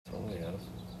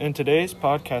In today's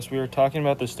podcast, we are talking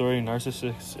about the story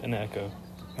Narcissus and Echo.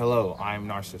 Hello, I'm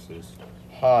Narcissus.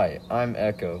 Hi, I'm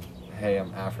Echo. Hey,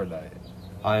 I'm Aphrodite.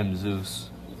 I am Zeus.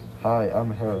 Hi,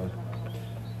 I'm Hera.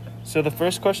 So the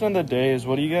first question of the day is,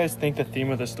 what do you guys think the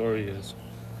theme of the story is?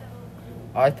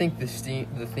 I think the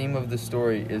theme of the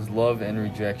story is love and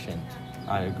rejection.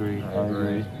 I agree. I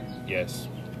agree. Yes.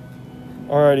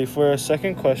 Alrighty, for our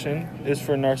second question is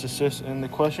for Narcissus, and the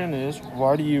question is,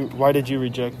 why did you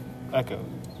reject Echo?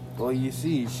 Well, you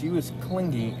see, she was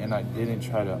clingy and I didn't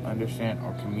try to understand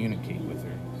or communicate with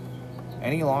her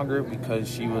any longer because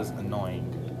she was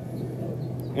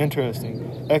annoying.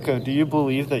 Interesting. Echo, do you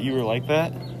believe that you were like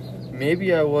that?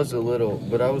 Maybe I was a little,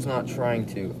 but I was not trying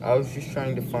to. I was just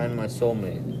trying to find my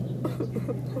soulmate.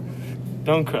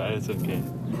 Don't cry, it's okay.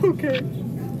 Okay.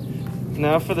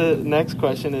 Now for the next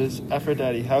question is,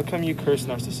 Aphrodite, how come you cursed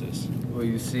Narcissus? Well,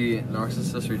 you see,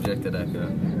 Narcissus rejected Echo,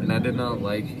 and I did not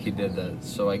like he did that,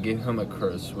 so I gave him a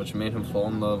curse, which made him fall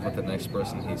in love with the next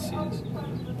person he sees.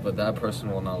 But that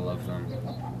person will not love him.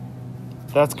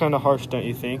 That's kind of harsh, don't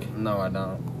you think? No, I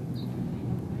don't.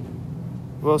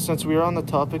 Well, since we are on the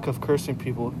topic of cursing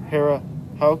people, Hera,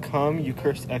 how come you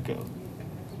cursed Echo?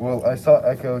 Well, I saw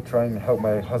Echo trying to help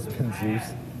my husband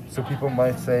Zeus, so people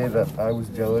might say that I was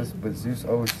jealous, but Zeus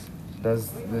always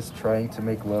does this trying to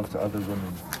make love to other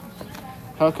women.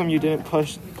 How come you didn't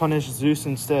punish Zeus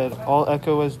instead? All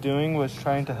Echo was doing was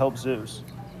trying to help Zeus.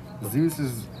 Zeus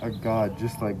is a god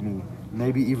just like me,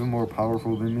 maybe even more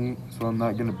powerful than me, so I'm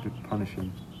not going to punish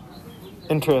him.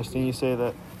 Interesting you say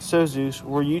that. So Zeus,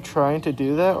 were you trying to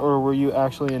do that, or were you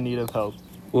actually in need of help?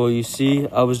 Well, you see,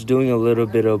 I was doing a little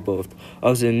bit of both. I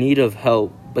was in need of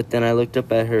help, but then I looked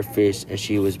up at her face and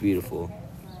she was beautiful.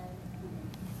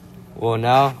 Well,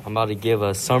 now I'm about to give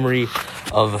a summary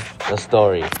of the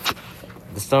story.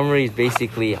 The summary is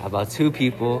basically about two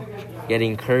people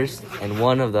getting cursed and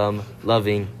one of them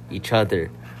loving each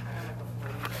other.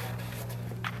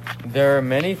 There are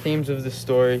many themes of the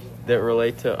story that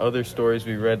relate to other stories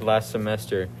we read last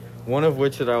semester, one of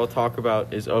which that I will talk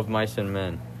about is Of Mice and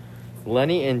Men.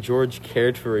 Lenny and George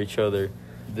cared for each other,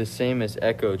 the same as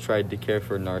Echo tried to care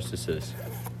for Narcissus.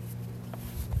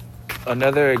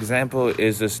 Another example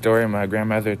is the story my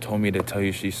grandmother told me to tell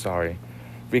you she's sorry.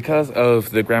 Because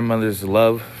of the grandmother's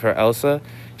love for Elsa,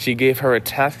 she gave her a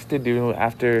task to do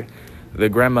after the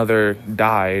grandmother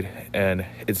died, and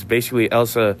it's basically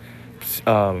Elsa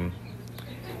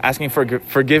asking for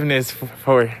forgiveness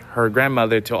for her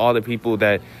grandmother to all the people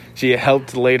that she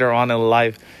helped later on in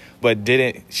life, but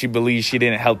she believes she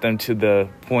didn't help them to the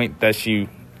point that she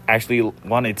actually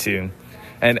wanted to.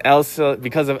 And Elsa,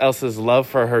 because of Elsa's love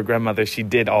for her grandmother, she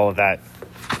did all of that.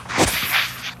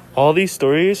 All these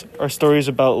stories are stories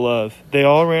about love. They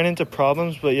all ran into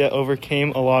problems, but yet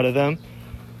overcame a lot of them.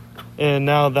 And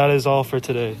now that is all for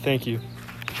today. Thank you.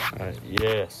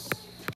 Yes.